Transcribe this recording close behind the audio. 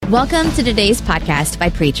Welcome to today's podcast by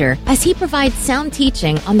Preacher, as he provides sound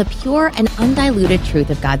teaching on the pure and undiluted truth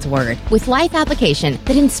of God's Word, with life application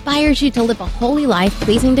that inspires you to live a holy life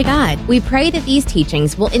pleasing to God. We pray that these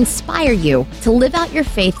teachings will inspire you to live out your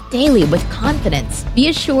faith daily with confidence. Be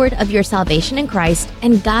assured of your salvation in Christ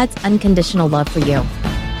and God's unconditional love for you.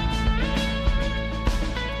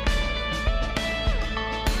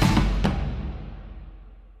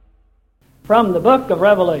 From the book of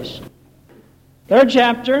Revelation, 3rd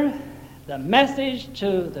chapter, the message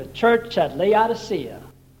to the church at Laodicea.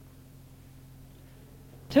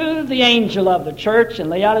 To the angel of the church in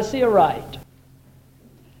Laodicea write,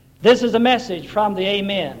 this is a message from the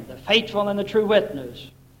Amen, the faithful and the true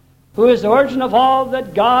witness, who is the origin of all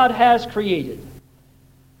that God has created.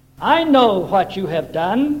 I know what you have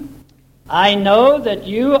done. I know that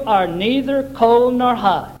you are neither cold nor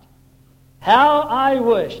hot. How I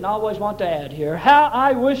wish, and I always want to add here, how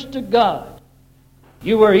I wish to God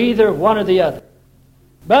you were either one or the other.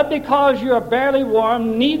 But because you are barely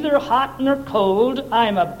warm, neither hot nor cold, I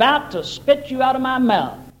am about to spit you out of my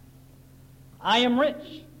mouth. I am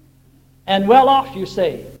rich and well off, you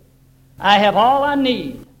say. I have all I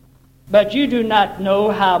need, but you do not know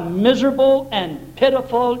how miserable and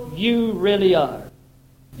pitiful you really are.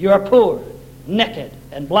 You are poor, naked,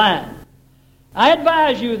 and blind. I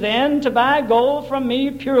advise you then to buy gold from me,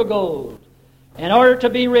 pure gold, in order to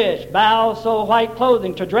be rich. Buy also white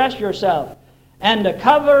clothing to dress yourself, and to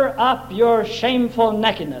cover up your shameful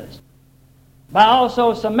nakedness. Buy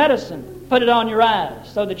also some medicine, put it on your eyes,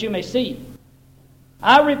 so that you may see.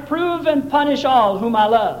 I reprove and punish all whom I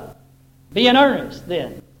love. Be in earnest,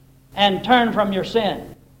 then, and turn from your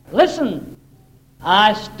sin. Listen,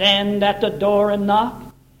 I stand at the door and knock.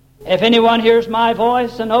 If anyone hears my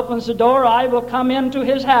voice and opens the door, I will come into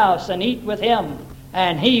his house and eat with him,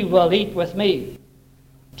 and he will eat with me.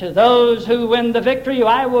 To those who win the victory,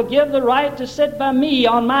 I will give the right to sit by me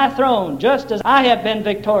on my throne, just as I have been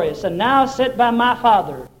victorious, and now sit by my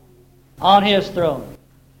Father on his throne.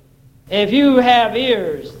 If you have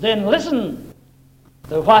ears, then listen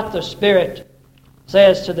to what the Spirit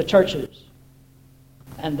says to the churches.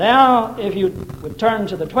 And now, if you would turn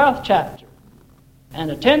to the 12th chapter, and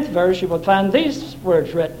the 10th verse, you will find these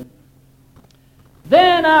words written.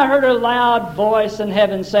 Then I heard a loud voice in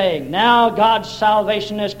heaven saying, now God's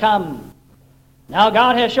salvation has come. Now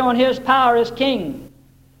God has shown his power as king.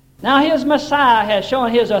 Now his Messiah has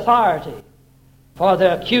shown his authority. For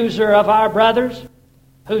the accuser of our brothers,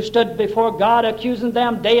 who stood before God accusing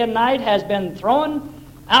them day and night, has been thrown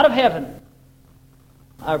out of heaven.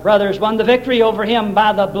 Our brothers won the victory over him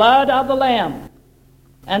by the blood of the Lamb,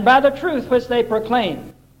 and by the truth which they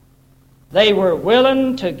proclaimed. They were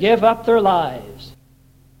willing to give up their lives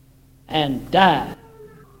and die.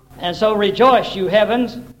 And so rejoice, you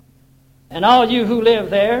heavens, and all you who live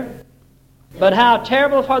there. But how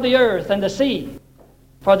terrible for the earth and the sea,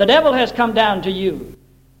 for the devil has come down to you,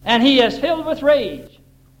 and he is filled with rage,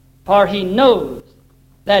 for he knows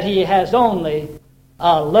that he has only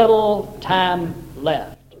a little time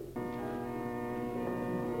left.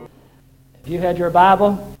 If you had your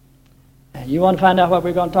Bible and you want to find out what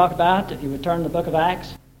we're going to talk about, if you would turn to the book of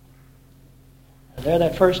Acts, there,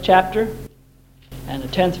 that 1st chapter and the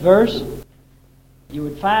 10th verse, you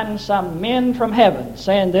would find some men from heaven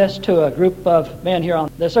saying this to a group of men here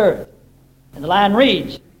on this earth. And the line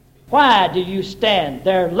reads, why do you stand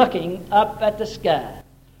there looking up at the sky?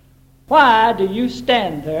 Why do you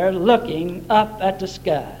stand there looking up at the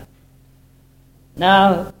sky?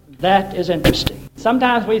 Now, that is interesting.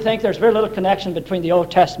 Sometimes we think there's very little connection between the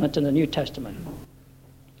Old Testament and the New Testament.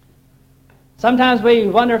 Sometimes we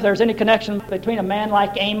wonder if there's any connection between a man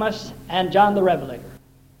like Amos and John the Revelator.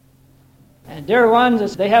 And dear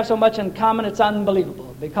ones, they have so much in common, it's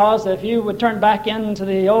unbelievable. Because if you would turn back into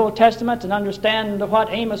the Old Testament and understand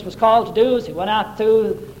what Amos was called to do, as he went out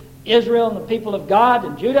through Israel and the people of God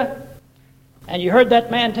and Judah, and you heard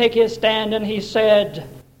that man take his stand and he said,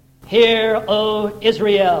 hear, O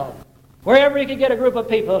Israel. Wherever he could get a group of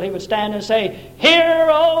people, he would stand and say, hear,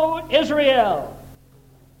 O Israel.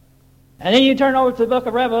 And then you turn over to the book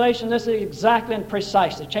of Revelation, this is exactly and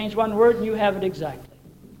precisely. Change one word and you have it exactly.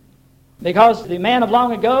 Because the man of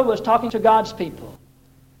long ago was talking to God's people.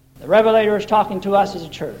 The Revelator is talking to us as a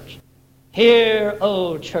church. Hear,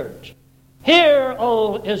 O church. Hear,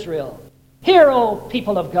 O Israel. Hear, O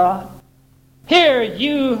people of God. Hear,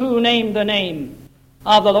 you who name the name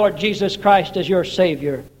of the Lord Jesus Christ as your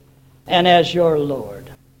Savior and as your Lord.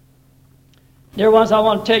 Dear ones, I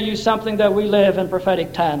want to tell you something that we live in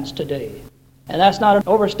prophetic times today. And that's not an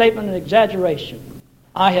overstatement and exaggeration.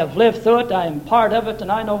 I have lived through it, I am part of it, and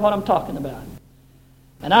I know what I'm talking about.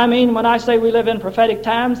 And I mean, when I say we live in prophetic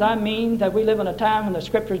times, I mean that we live in a time when the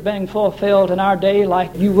Scripture is being fulfilled in our day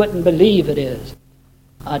like you wouldn't believe it is.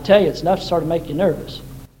 I tell you, it's enough to sort of make you nervous.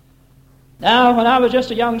 Now, when I was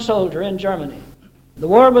just a young soldier in Germany, the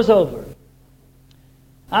war was over.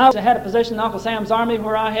 I had a position in Uncle Sam's Army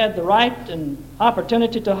where I had the right and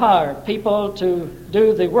opportunity to hire people to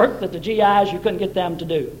do the work that the GIs, you couldn't get them to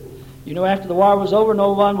do. You know, after the war was over,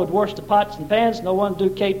 no one would wash the pots and pans, no one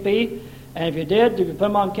would do KP. And if you did, you could put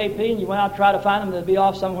them on KP and you went out to try to find them, they'd be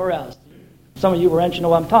off somewhere else. Some of you were you know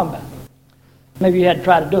what I'm talking about. Maybe you had to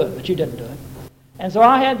try to do it, but you didn't do it. And so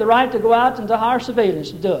I had the right to go out and to hire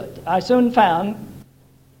civilians to do it. I soon found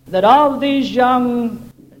that all of these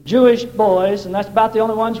young Jewish boys, and that's about the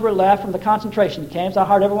only ones who were left from the concentration camps, I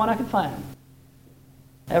hired everyone I could find.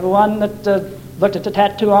 Everyone that looked at the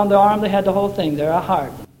tattoo on the arm, they had the whole thing there. I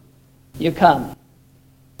hired them. You come.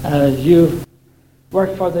 You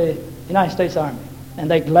work for the United States Army. And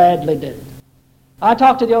they gladly did it. I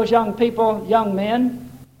talked to those young people, young men,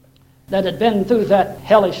 that had been through that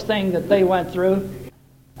hellish thing that they went through,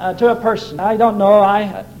 to a person. I don't know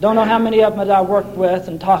how many of them that I worked with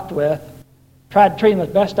and talked with. Tried to treat them as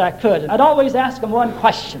best I could. I'd always ask them one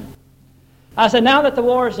question. I said, now that the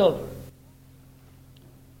war is over,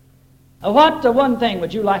 what one thing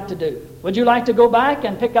would you like to do? Would you like to go back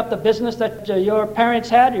and pick up the business that your parents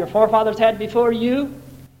had, your forefathers had before you?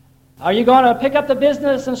 Are you going to pick up the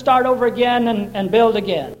business and start over again and build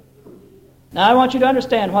again? Now, I want you to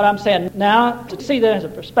understand what I'm saying. Now, to see that as a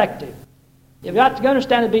perspective, you've got to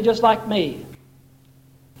understand it be just like me.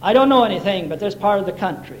 I don't know anything but this part of the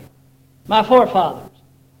country. My forefathers.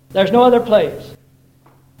 There's no other place.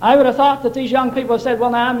 I would have thought that these young people said, well,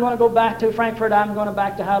 now I'm going to go back to Frankfurt, I'm going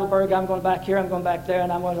back to Heidelberg, I'm going back here, I'm going back there,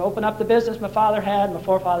 and I'm going to open up the business my father had, my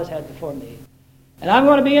forefathers had before me. And I'm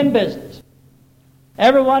going to be in business.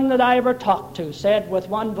 Everyone that I ever talked to said with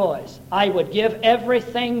one voice, I would give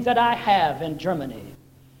everything that I have in Germany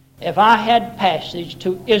if I had passage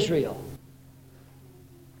to Israel.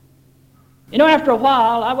 You know, after a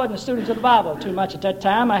while, I wasn't a student of the Bible too much at that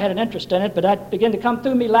time. I had an interest in it, but that began to come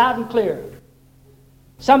through me loud and clear.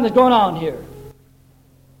 Something's going on here.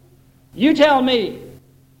 You tell me.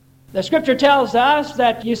 The Scripture tells us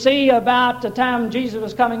that, you see, about the time Jesus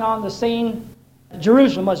was coming on the scene,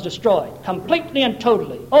 Jerusalem was destroyed, completely and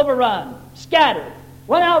totally, overrun, scattered,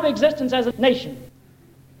 went out of existence as a nation.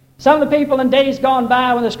 Some of the people in days gone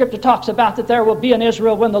by, when the Scripture talks about that there will be an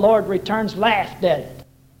Israel when the Lord returns, laughed at it.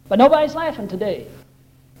 But nobody's laughing today.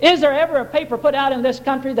 Is there ever a paper put out in this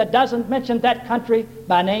country that doesn't mention that country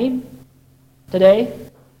by name today?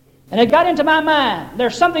 And it got into my mind,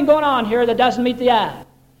 there's something going on here that doesn't meet the eye.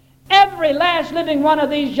 Every last living one of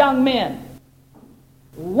these young men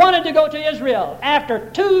wanted to go to Israel. After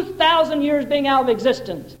 2,000 years being out of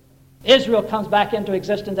existence, Israel comes back into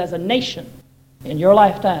existence as a nation in your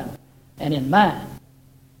lifetime and in mine.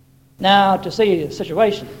 Now, to see the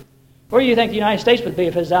situation, where do you think the United States would be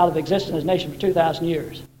if it was out of existence as a nation for 2,000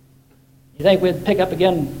 years? You think we'd pick up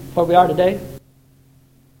again where we are today?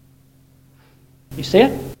 You see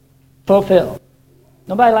it? Fulfilled.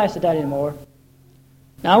 Nobody laughs at that anymore.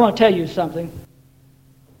 Now, I want to tell you something.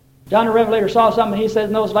 John the Revelator saw something, he said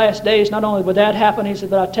in those last days, not only would that happen, he said,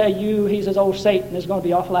 but I tell you, he's as old Satan is going to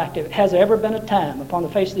be awful active. Has there ever been a time upon the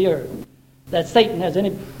face of the earth that Satan has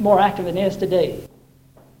any more active than he is today?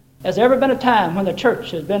 Has there ever been a time when the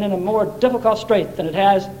church has been in a more difficult strait than it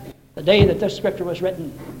has the day that this Scripture was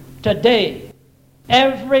written? Today,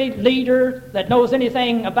 every leader that knows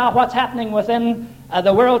anything about what's happening within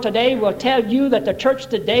the world today will tell you that the church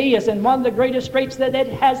today is in one of the greatest straits that it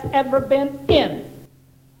has ever been in.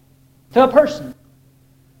 To a person.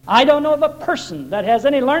 I don't know of a person that has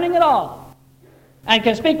any learning at all and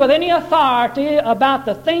can speak with any authority about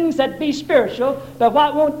the things that be spiritual, but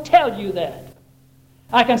what won't tell you that.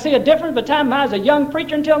 I can see a difference between the time I was a young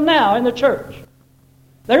preacher until now in the church.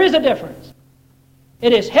 There is a difference.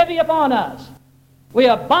 It is heavy upon us. We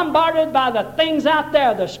are bombarded by the things out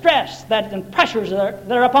there, the stress and pressures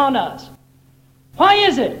that are upon us. Why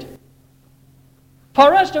is it?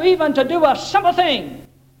 For us to even to do a simple thing,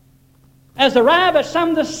 as to arrive at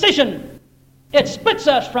some decision, it splits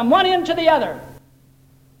us from one end to the other.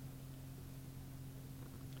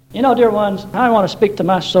 You know, dear ones, I want to speak to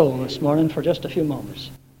my soul this morning for just a few moments.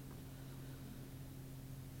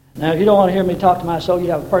 Now, if you don't want to hear me talk to my soul,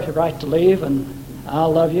 you have a perfect right to leave, and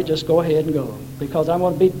I'll love you. Just go ahead and go, because I'm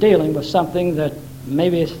going to be dealing with something that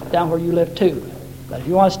maybe is down where you live too. But if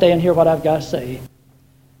you want to stay and hear what I've got to say,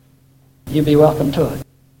 you'll be welcome to it.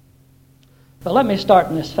 But let me start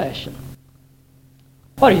in this fashion.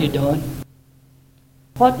 What are you doing?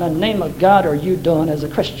 What in the name of God are you doing as a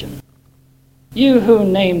Christian? You who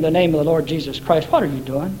name the name of the Lord Jesus Christ, what are you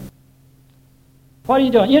doing? What are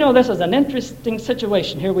you doing? You know, this is an interesting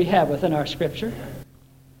situation here we have within our Scripture.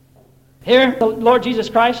 Here, the Lord Jesus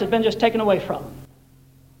Christ has been just taken away from them.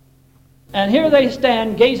 And here they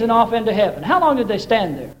stand gazing off into heaven. How long did they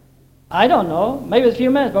stand there? I don't know. Maybe a few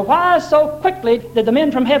minutes. But why so quickly did the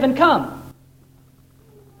men from heaven come?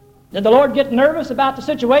 Did the Lord get nervous about the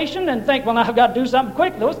situation and think, well, now I've got to do something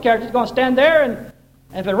quick. Those characters are going to stand there, and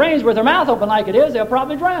if it rains with their mouth open like it is, they'll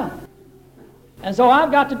probably drown. And so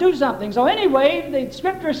I've got to do something. So anyway, the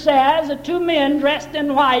Scripture says that 2 men dressed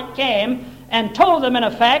in white came and told them, in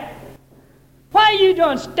effect, why are you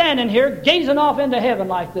doing standing here gazing off into heaven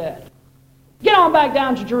like that? Get on back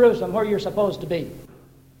down to Jerusalem where you're supposed to be.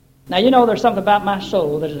 Now, you know there's something about my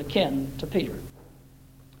soul that is akin to Peter.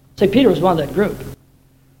 See, Peter was one of that group.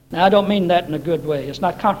 Now, I don't mean that in a good way. It's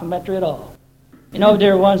not complimentary at all. You know,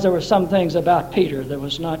 dear ones, there were some things about Peter that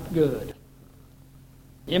was not good.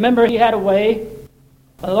 You remember he had a way,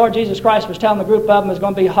 when the Lord Jesus Christ was telling the group of them it was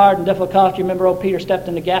going to be hard and difficult. You remember old Peter stepped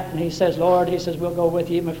in the gap and he says, Lord, he says, we'll go with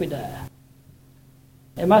you even if we die.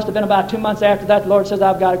 It must have been about 2 months after that, the Lord says,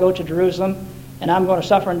 I've got to go to Jerusalem and I'm going to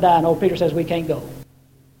suffer and die. And old Peter says, we can't go.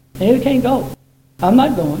 And we can't go. I'm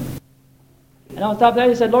not going. And on top of that,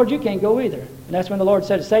 he said, Lord, you can't go either. And that's when the Lord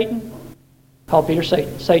said to Satan, call Peter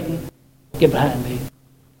Satan. Satan, get behind me.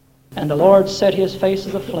 And the Lord set his face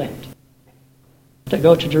as a flint to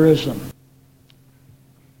go to Jerusalem.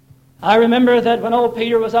 I remember that when old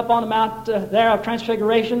Peter was up on the mount there of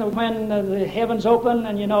Transfiguration, when the heavens opened,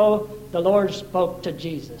 and you know, the Lord spoke to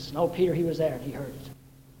Jesus. And old Peter, he was there, and he heard it.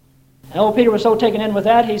 And old Peter was so taken in with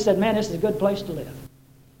that, he said, man, this is a good place to live.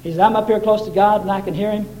 He said, I'm up here close to God, and I can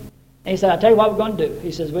hear him. And he said, I'll tell you what we're going to do.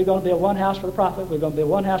 He says, we're going to build one house for the prophet, we're going to build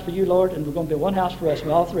one house for you, Lord, and we're going to build one house for us,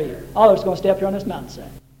 all three. All of us are going to stay up here on this mountainside.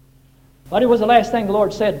 What was the last thing the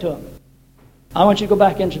Lord said to him? I want you to go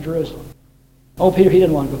back into Jerusalem. Old Peter, he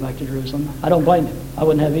didn't want to go back to Jerusalem. I don't blame him. I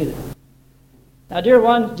wouldn't have either. Now, dear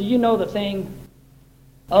ones, do you know the thing?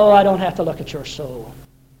 Oh, I don't have to look at your soul.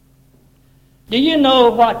 Do you know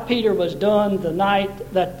what Peter was doing the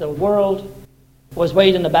night that the world was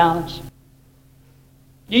weighed in the balance?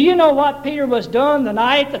 Do you know what Peter was doing the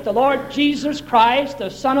night that the Lord Jesus Christ, the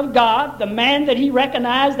Son of God, the man that he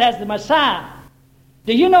recognized as the Messiah,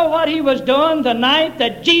 do you know what he was doing the night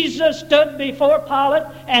that Jesus stood before Pilate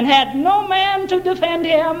and had no man to defend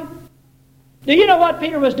him? Do you know what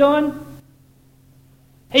Peter was doing?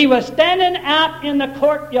 He was standing out in the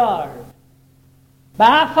courtyard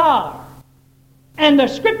by fire. And the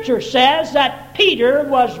Scripture says that Peter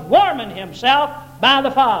was warming himself by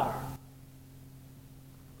the fire.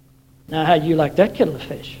 Now, how do you like that kettle of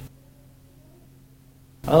fish?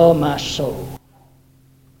 Oh, my soul.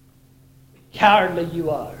 Cowardly you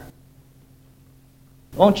are.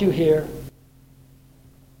 Won't you hear?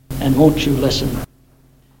 And won't you listen?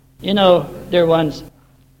 You know, dear ones,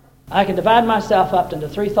 I can divide myself up into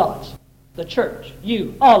 3 thoughts. The church,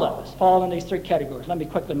 you, all of us, fall in these 3 categories. Let me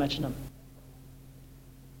quickly mention them.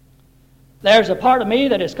 There's a part of me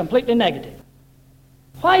that is completely negative.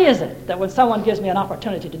 Why is it that when someone gives me an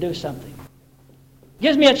opportunity to do something,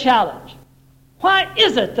 gives me a challenge, why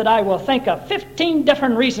is it that I will think of 15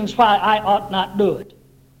 different reasons why I ought not do it?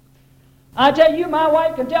 I tell you, my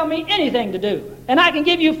wife can tell me anything to do, and I can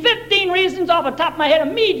give you 15 reasons off the top of my head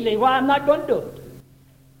immediately why I'm not going to do it.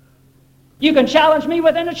 You can challenge me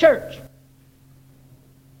within the church.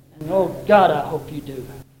 And oh God, I hope you do.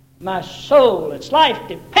 My soul, its life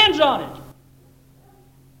depends on it.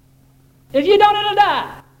 If you don't, it'll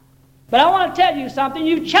die. But I want to tell you something.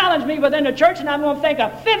 You challenge me within the church, and I'm going to think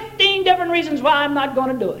of 15 different reasons why I'm not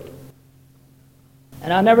going to do it.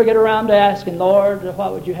 And I never get around to asking, Lord,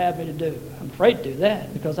 what would you have me to do? I'm afraid to do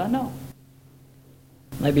that because I know.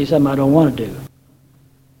 Maybe something I don't want to do.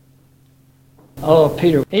 Oh,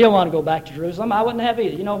 Peter, he don't want to go back to Jerusalem. I wouldn't have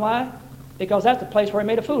either. You know why? Because that's the place where he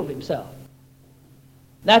made a fool of himself.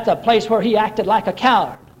 That's a place where he acted like a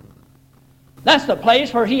coward. That's the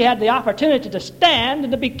place where he had the opportunity to stand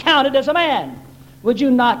and to be counted as a man. Would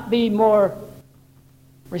you not be more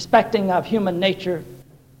respecting of human nature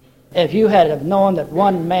if you had have known that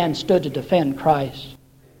one man stood to defend Christ?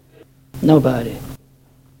 Nobody.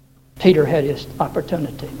 Peter had his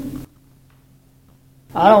opportunity.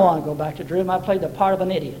 I don't want to go back to Jerusalem. I played the part of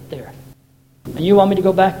an idiot there. And you want me to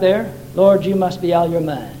go back there? Lord, you must be out of your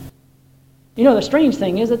mind. You know, the strange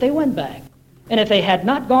thing is that they went back. And if they had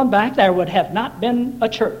not gone back, there would have not been a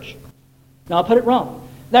church. Now, I'll put it wrong.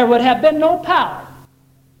 There would have been no power.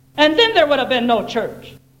 And then there would have been no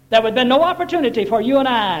church. There would have been no opportunity for you and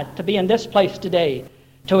I to be in this place today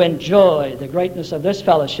to enjoy the greatness of this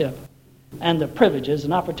fellowship and the privileges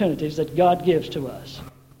and opportunities that God gives to us.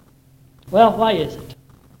 Well, why is it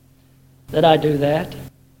that I do that?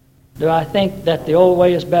 Do I think that the old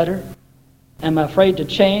way is better? Am I afraid to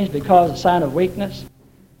change because of a sign of weakness?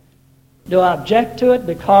 Do I object to it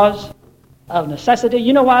because of necessity?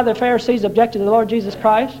 You know why the Pharisees objected to the Lord Jesus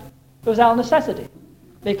Christ? It was out of necessity.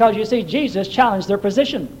 Because you see, Jesus challenged their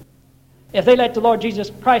position. If they let the Lord Jesus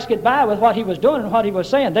Christ get by with what he was doing and what he was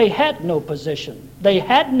saying, they had no position. They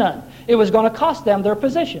had none. It was going to cost them their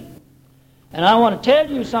position. And I want to tell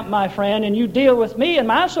you something, my friend, and you deal with me and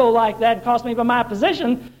my soul like that and cost me for my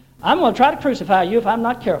position, I'm going to try to crucify you if I'm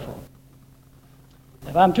not careful.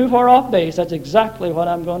 If I'm too far off base, that's exactly what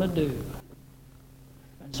I'm going to do.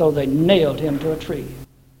 And so they nailed him to a tree.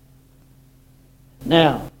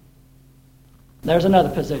 Now, there's another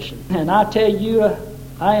position. And I tell you,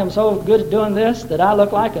 I am so good at doing this that I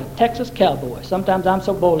look like a Texas cowboy. Sometimes I'm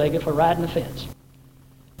so bow-legged for riding the fence.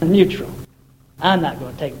 Neutral. I'm not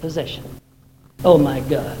going to take a position. Oh, my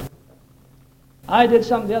God. I did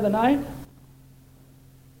something the other night,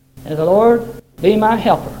 and the Lord be my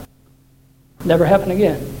helper. Never happened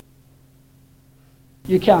again.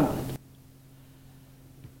 You count on it.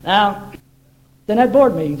 Now, then that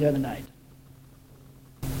board meeting the other night.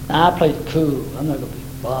 Now, I played it cool. I'm not going to be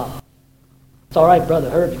bothered. It's all right, Brother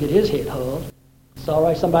Herb, to get his head hauled. It's all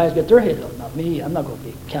right, somebody's got their head hauled, not me. I'm not going to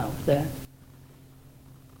be counted with that.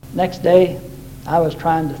 Next day, I was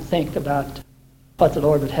trying to think about what the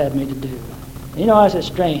Lord would have me to do. You know, it's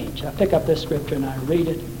strange. I pick up this scripture and I read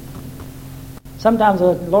it. Sometimes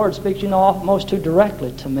the Lord speaks, almost too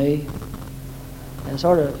directly to me, and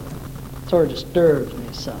sort of disturbs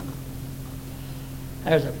me some.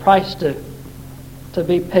 There's a price to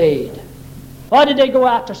be paid. What did they go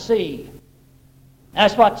out to see?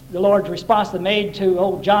 That's what the Lord's response made to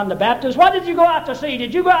old John the Baptist. What did you go out to see?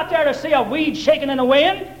 Did you go out there to see a weed shaking in the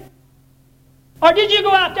wind? Or did you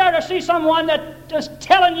go out there to see someone that is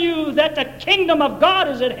telling you that the kingdom of God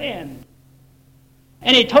is at hand?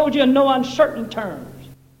 And he told you in no uncertain terms.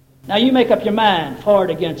 Now you make up your mind for it,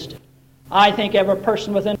 against it. I think every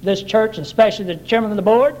person within this church, especially the chairman of the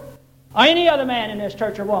board, or any other man in this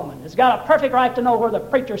church or woman, has got a perfect right to know where the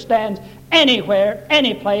preacher stands anywhere,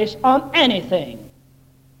 any place, on anything.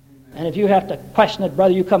 And if you have to question it,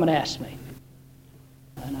 brother, you come and ask me.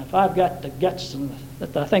 And if I've got the guts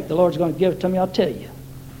that I think the Lord's going to give it to me, I'll tell you.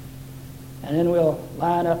 And then we'll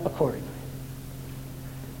line up accordingly.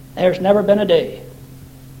 There's never been a day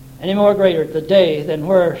any more greater the day than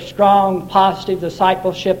where strong, positive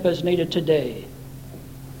discipleship is needed today.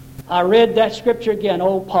 I read that scripture again,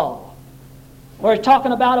 old Paul, where he's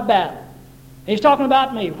talking about a battle. He's talking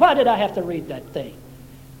about me. Why did I have to read that thing?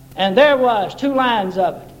 And there was 2 lines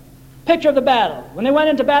of it. Picture of the battle. When they went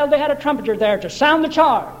into battle, they had a trumpeter there to sound the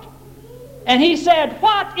charge. And he said,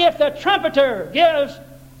 what if the trumpeter gives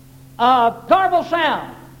a garbled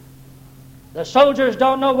sound? The soldiers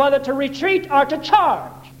don't know whether to retreat or to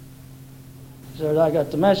charge. He said, I got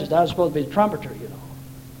the message. I was supposed to be the trumpeter,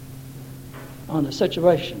 on the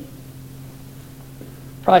situation.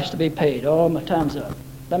 Price to be paid. Oh, my time's up.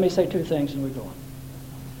 Let me say 2 things and we're going.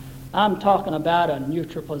 I'm talking about a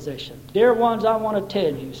neutral position. Dear ones, I want to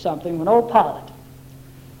tell you something. When old Pilate,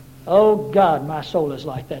 oh God, my soul is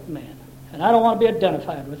like that man. And I don't want to be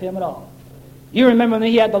identified with him at all. You remember when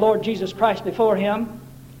he had the Lord Jesus Christ before him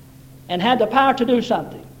and had the power to do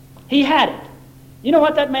something. He had it. You know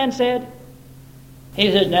what that man said? He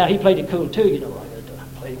says, now he played it cool too,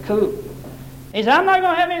 I played it cool. He said, I'm not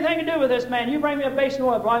going to have anything to do with this man. You bring me a basin of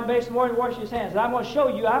oil, bring me a basin of oil and wash his hands. And I'm going to show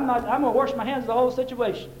you, I'm going to wash my hands of the whole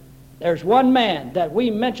situation. There's one man that we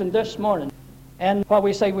mentioned this morning, and what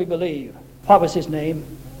we say we believe. What was his name?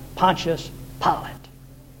 Pontius Pilate.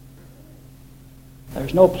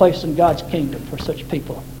 There's no place in God's kingdom for such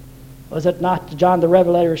people. Was it not John the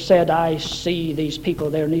Revelator said, I see these people,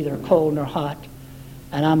 they're neither cold nor hot,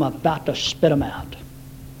 and I'm about to spit them out.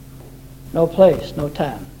 No place, no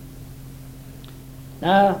time.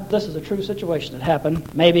 Now, this is a true situation that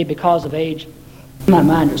happened. Maybe because of age, my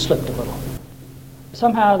mind has slipped a little.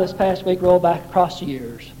 Somehow this past week rolled back across the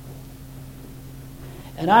years.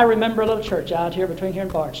 And I remember a little church out here between here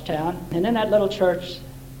and Bardstown. And in that little church,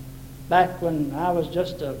 back when I was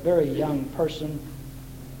just a very young person,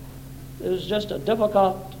 it was just a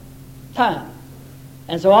difficult time.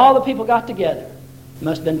 And so all the people got together.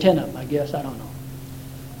 Must have been 10 of them, I guess, I don't know.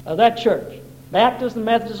 Of that church. Baptists and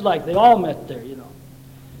Methodists alike, they all met there,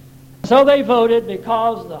 So they voted,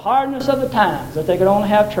 because of the hardness of the times, that they could only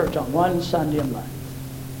have church on one Sunday a month.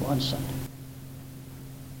 One Sunday.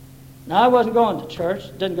 Now, I wasn't going to church,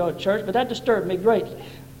 didn't go to church, but that disturbed me greatly.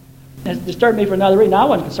 It disturbed me for another reason. I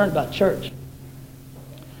wasn't concerned about church.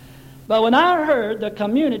 But when I heard the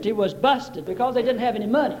community was busted because they didn't have any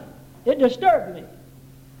money, it disturbed me.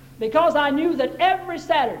 Because I knew that every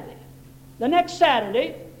Saturday, the next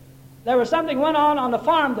Saturday, there was something went on the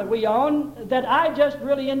farm that we owned that I just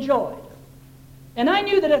really enjoyed. And I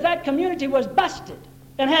knew that if that community was busted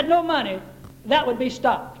and had no money, that would be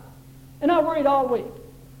stopped. And I worried all week.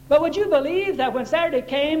 But would you believe that when Saturday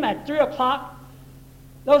came at 3 o'clock,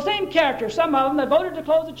 those same characters, some of them that voted to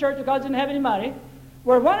close the church because they didn't have any money,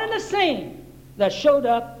 were one and the same that showed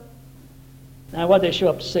up. Now, what did they show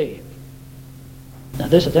up to see? Now,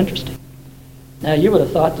 this is interesting. Now, you would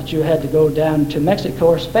have thought that you had to go down to Mexico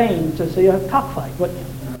or Spain to see a cockfight, wouldn't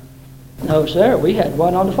you? No, sir, we had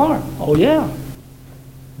one on the farm. Oh, yeah.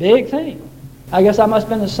 Big thing. I guess I must have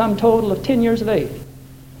been the sum total of 10 years of age.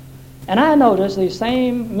 And I noticed these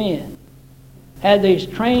same men had these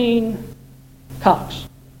trained cocks.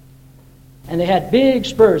 And they had big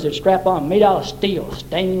spurs that strap on, made out of steel,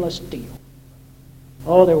 stainless steel.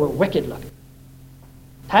 Oh, they were wicked looking.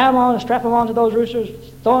 Tie them on and strap them onto those roosters,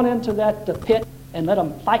 throw them into that pit, and let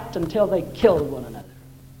them fight until they killed one another.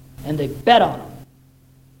 And they bet on them.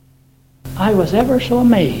 I was ever so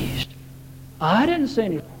amazed. I didn't see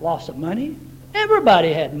any loss of money.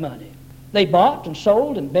 Everybody had money. They bought and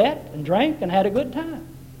sold and bet and drank and had a good time.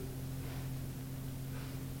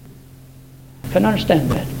 Couldn't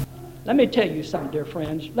understand that. Let me tell you something, dear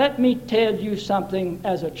friends. Let me tell you something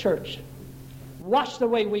as a church. Watch the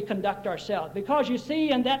way we conduct ourselves. Because you see,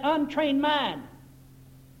 in that untrained mind,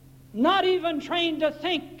 not even trained to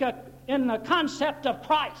think in the concept of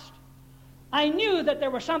Christ, I knew that there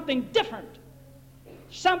was something different.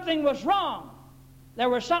 Something was wrong. There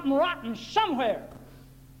was something rotten somewhere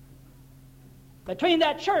between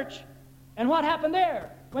that church and what happened there,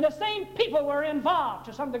 when the same people were involved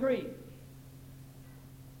to some degree.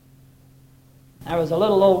 There was a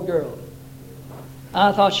little old girl.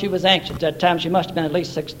 I thought she was anxious at that time. She must have been at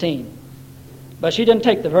least 16. But she didn't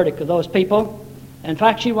take the verdict of those people. In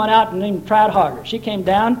fact, she went out and even tried harder. She came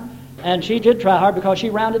down, and she did try hard because she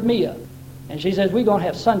rounded me up. And she says, we're going to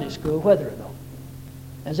have Sunday school, whether or not.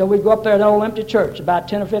 And so we'd go up there to that old empty church, about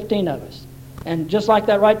 10 or 15 of us. And just like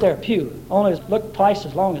that right there, pew, only looked twice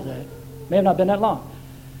as long as that. May have not been that long.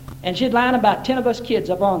 And she'd line about 10 of us kids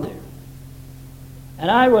up on there. And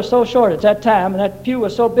I was so short at that time, and that pew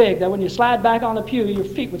was so big that when you slide back on the pew, your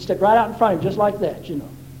feet would stick right out in front of you, just like that, you know.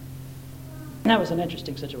 And that was an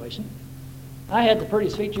interesting situation. I had the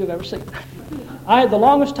prettiest feet you've ever seen. I had the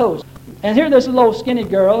longest toes. And here this little skinny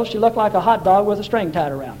girl, she looked like a hot dog with a string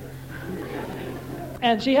tied around her.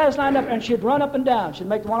 And she had us lined up, and she'd run up and down. She'd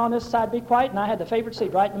make the one on this side be quiet, and I had the favorite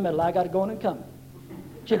seat right in the middle. I got it going and coming.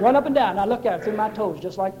 She'd run up and down, and I'd look at her through my toes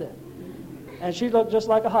just like that. And she looked just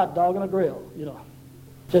like a hot dog on a grill, you know.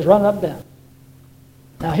 Just running up and down.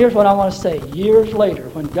 Now here's what I want to say. Years later,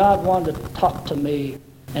 when God wanted to talk to me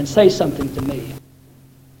and say something to me,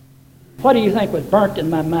 what do you think was burnt in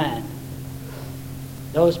my mind?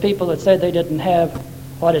 Those people that said they didn't have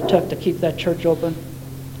what it took to keep that church open?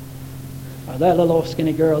 Or that little old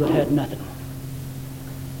skinny girl that had nothing?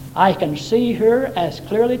 I can see her as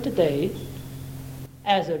clearly today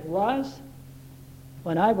as it was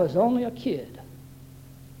when I was only a kid.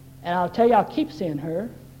 And I'll tell you, I'll keep seeing her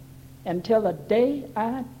until the day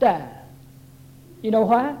I die. You know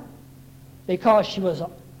why? Because she was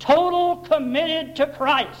total committed to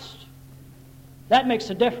Christ. That makes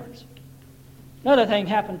a difference. Another thing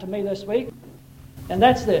happened to me this week, and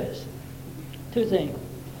that's this. Two things.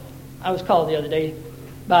 I was called the other day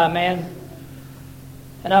by a man,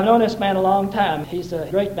 and I've known this man a long time. He's a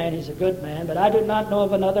great man, he's a good man, but I do not know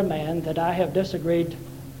of another man that I have disagreed.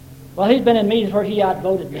 Well, he's been in meetings where he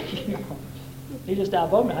outvoted me. You know. He just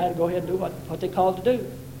outvoted me. I had to go ahead and do what they called to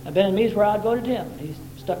do. I've been in meetings where I outvoted him. He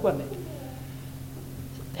stuck with me.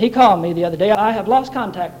 He called me the other day. I have lost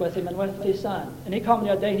contact with him and with his son. And he called me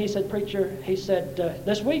the other day and he said, Preacher, he said,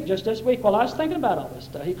 this week, just this week, well, I was thinking about all this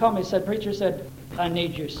stuff. He called me and said, Preacher, said, I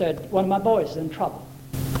need you. Said, one of my boys is in trouble.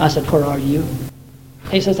 I said, where are you?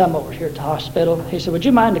 He says, I'm over here at the hospital. He said, would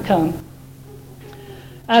you mind to come?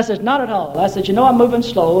 I said, not at all. I said, you know, I'm moving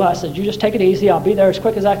slow. I said, you just take it easy. I'll be there as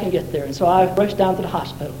quick as I can get there. And so I rushed down to the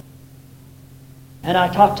hospital. And I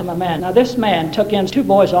talked to my man. Now, this man took in 2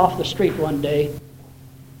 boys off the street one day.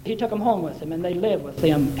 He took them home with him, and they lived with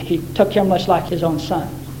him. He took him much like his own son.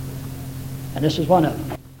 And this was one of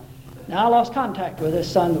them. Now, I lost contact with this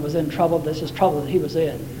son that was in trouble. This is trouble that he was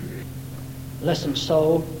in. Listen,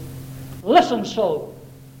 soul. Listen, soul.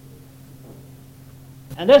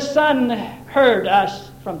 And this son heard us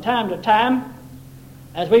from time to time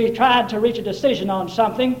as we tried to reach a decision on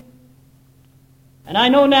something. And I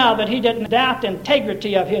know now that he didn't doubt the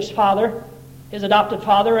integrity of his father, his adopted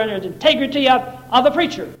father, and the integrity of the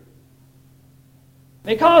preacher.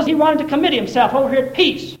 Because he wanted to commit himself over here at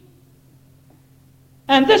peace.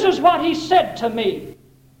 And this is what he said to me.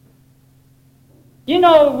 You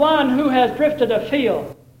know, one who has drifted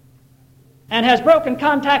afield and has broken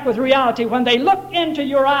contact with reality, when they look into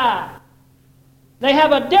your eye, they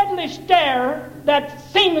have a deadly stare that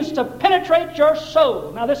seems to penetrate your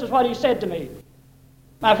soul. Now, this is what he said to me.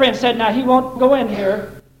 My friend said, now, he won't go in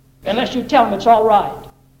here unless you tell him it's all right.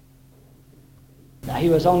 Now, he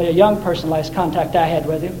was only a young person, last contact I had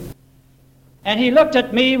with him. And he looked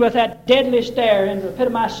at me with that deadly stare into the pit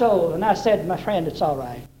of my soul. And I said, my friend, it's all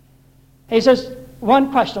right. He says,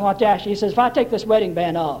 one question I want to ask you. He says, if I take this wedding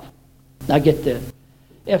band off, now get this.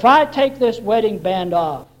 If I take this wedding band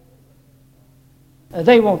off,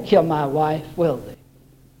 they won't kill my wife, will they?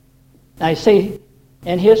 Now, you see,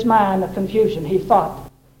 in his mind, the confusion, he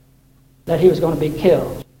thought that he was going to be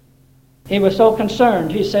killed. He was so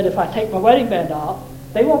concerned. He said, if I take my wedding band off,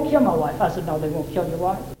 they won't kill my wife. I said, no, they won't kill your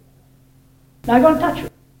wife. Now, I'm going to touch her.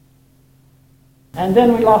 And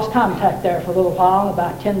then we lost contact there for a little while. In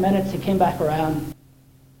about 10 minutes, he came back around.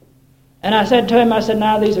 And I said to him, I said,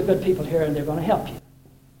 now, these are good people here, and they're going to help you.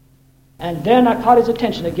 And then I caught his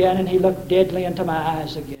attention again, and he looked deadly into my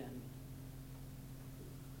eyes again.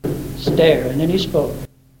 Stare, and then he spoke.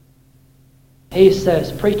 He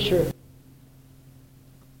says, preacher,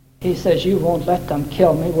 he says, you won't let them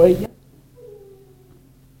kill me, will you?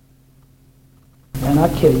 And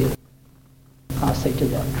I'll kill you. I'll say to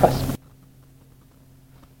them, trust me.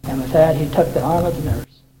 And with that, he took the arm of the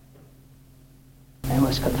nurse and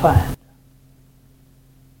was confined.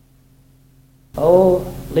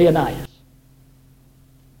 Oh, Leonidas.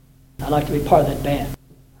 I'd like to be part of that band.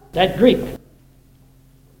 That Greek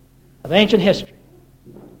of ancient history.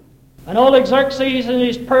 An old Xerxes and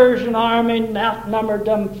his Persian army outnumbered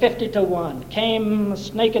them 50-1. Came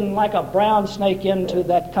snaking like a brown snake into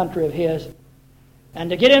that country of his. And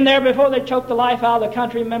to get in there before they choked the life out of the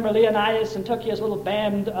country, remember Leonidas and took his little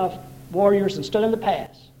band of warriors and stood in the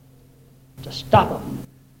pass to stop them.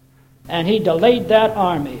 And he delayed that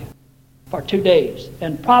army for 2 days,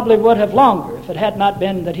 and probably would have longer if it had not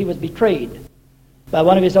been that he was betrayed by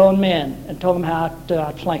one of his own men and told him how to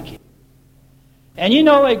outflank him. And you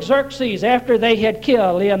know, Xerxes, after they had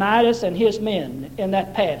killed Leonidas and his men in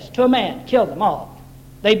that pass, to a man, killed them all.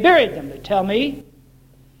 They buried them, they tell me.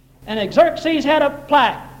 And Xerxes had a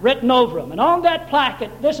plaque written over them. And on that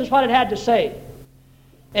plaque, this is what it had to say.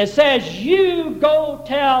 It says, you go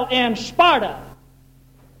tell in Sparta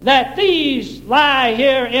that these lie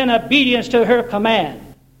here in obedience to her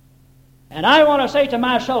command. And I want to say to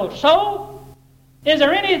my soul, so, is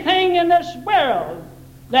there anything in this world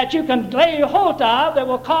that you can lay hold of that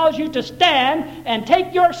will cause you to stand and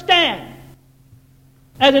take your stand?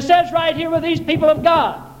 As it says right here with these people of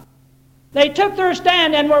God. They took their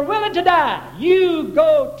stand and were willing to die. You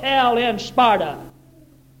go tell in Sparta.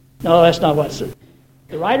 No, that's not what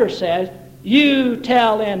the writer says. You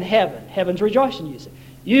tell in heaven. Heaven's rejoicing, you say.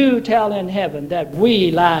 You tell in heaven that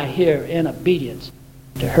we lie here in obedience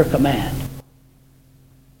to her command.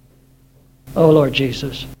 Oh, Lord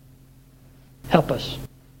Jesus, help us.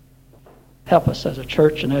 Help us as a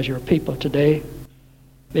church and as your people today,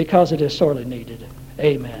 because it is sorely needed.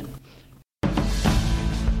 Amen.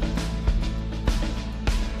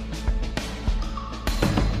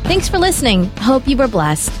 Thanks for listening. Hope you were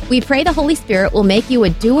blessed. We pray the Holy Spirit will make you a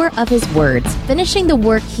doer of His words, finishing the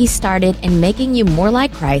work He started and making you more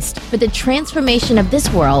like Christ for the transformation of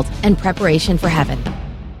this world and preparation for heaven.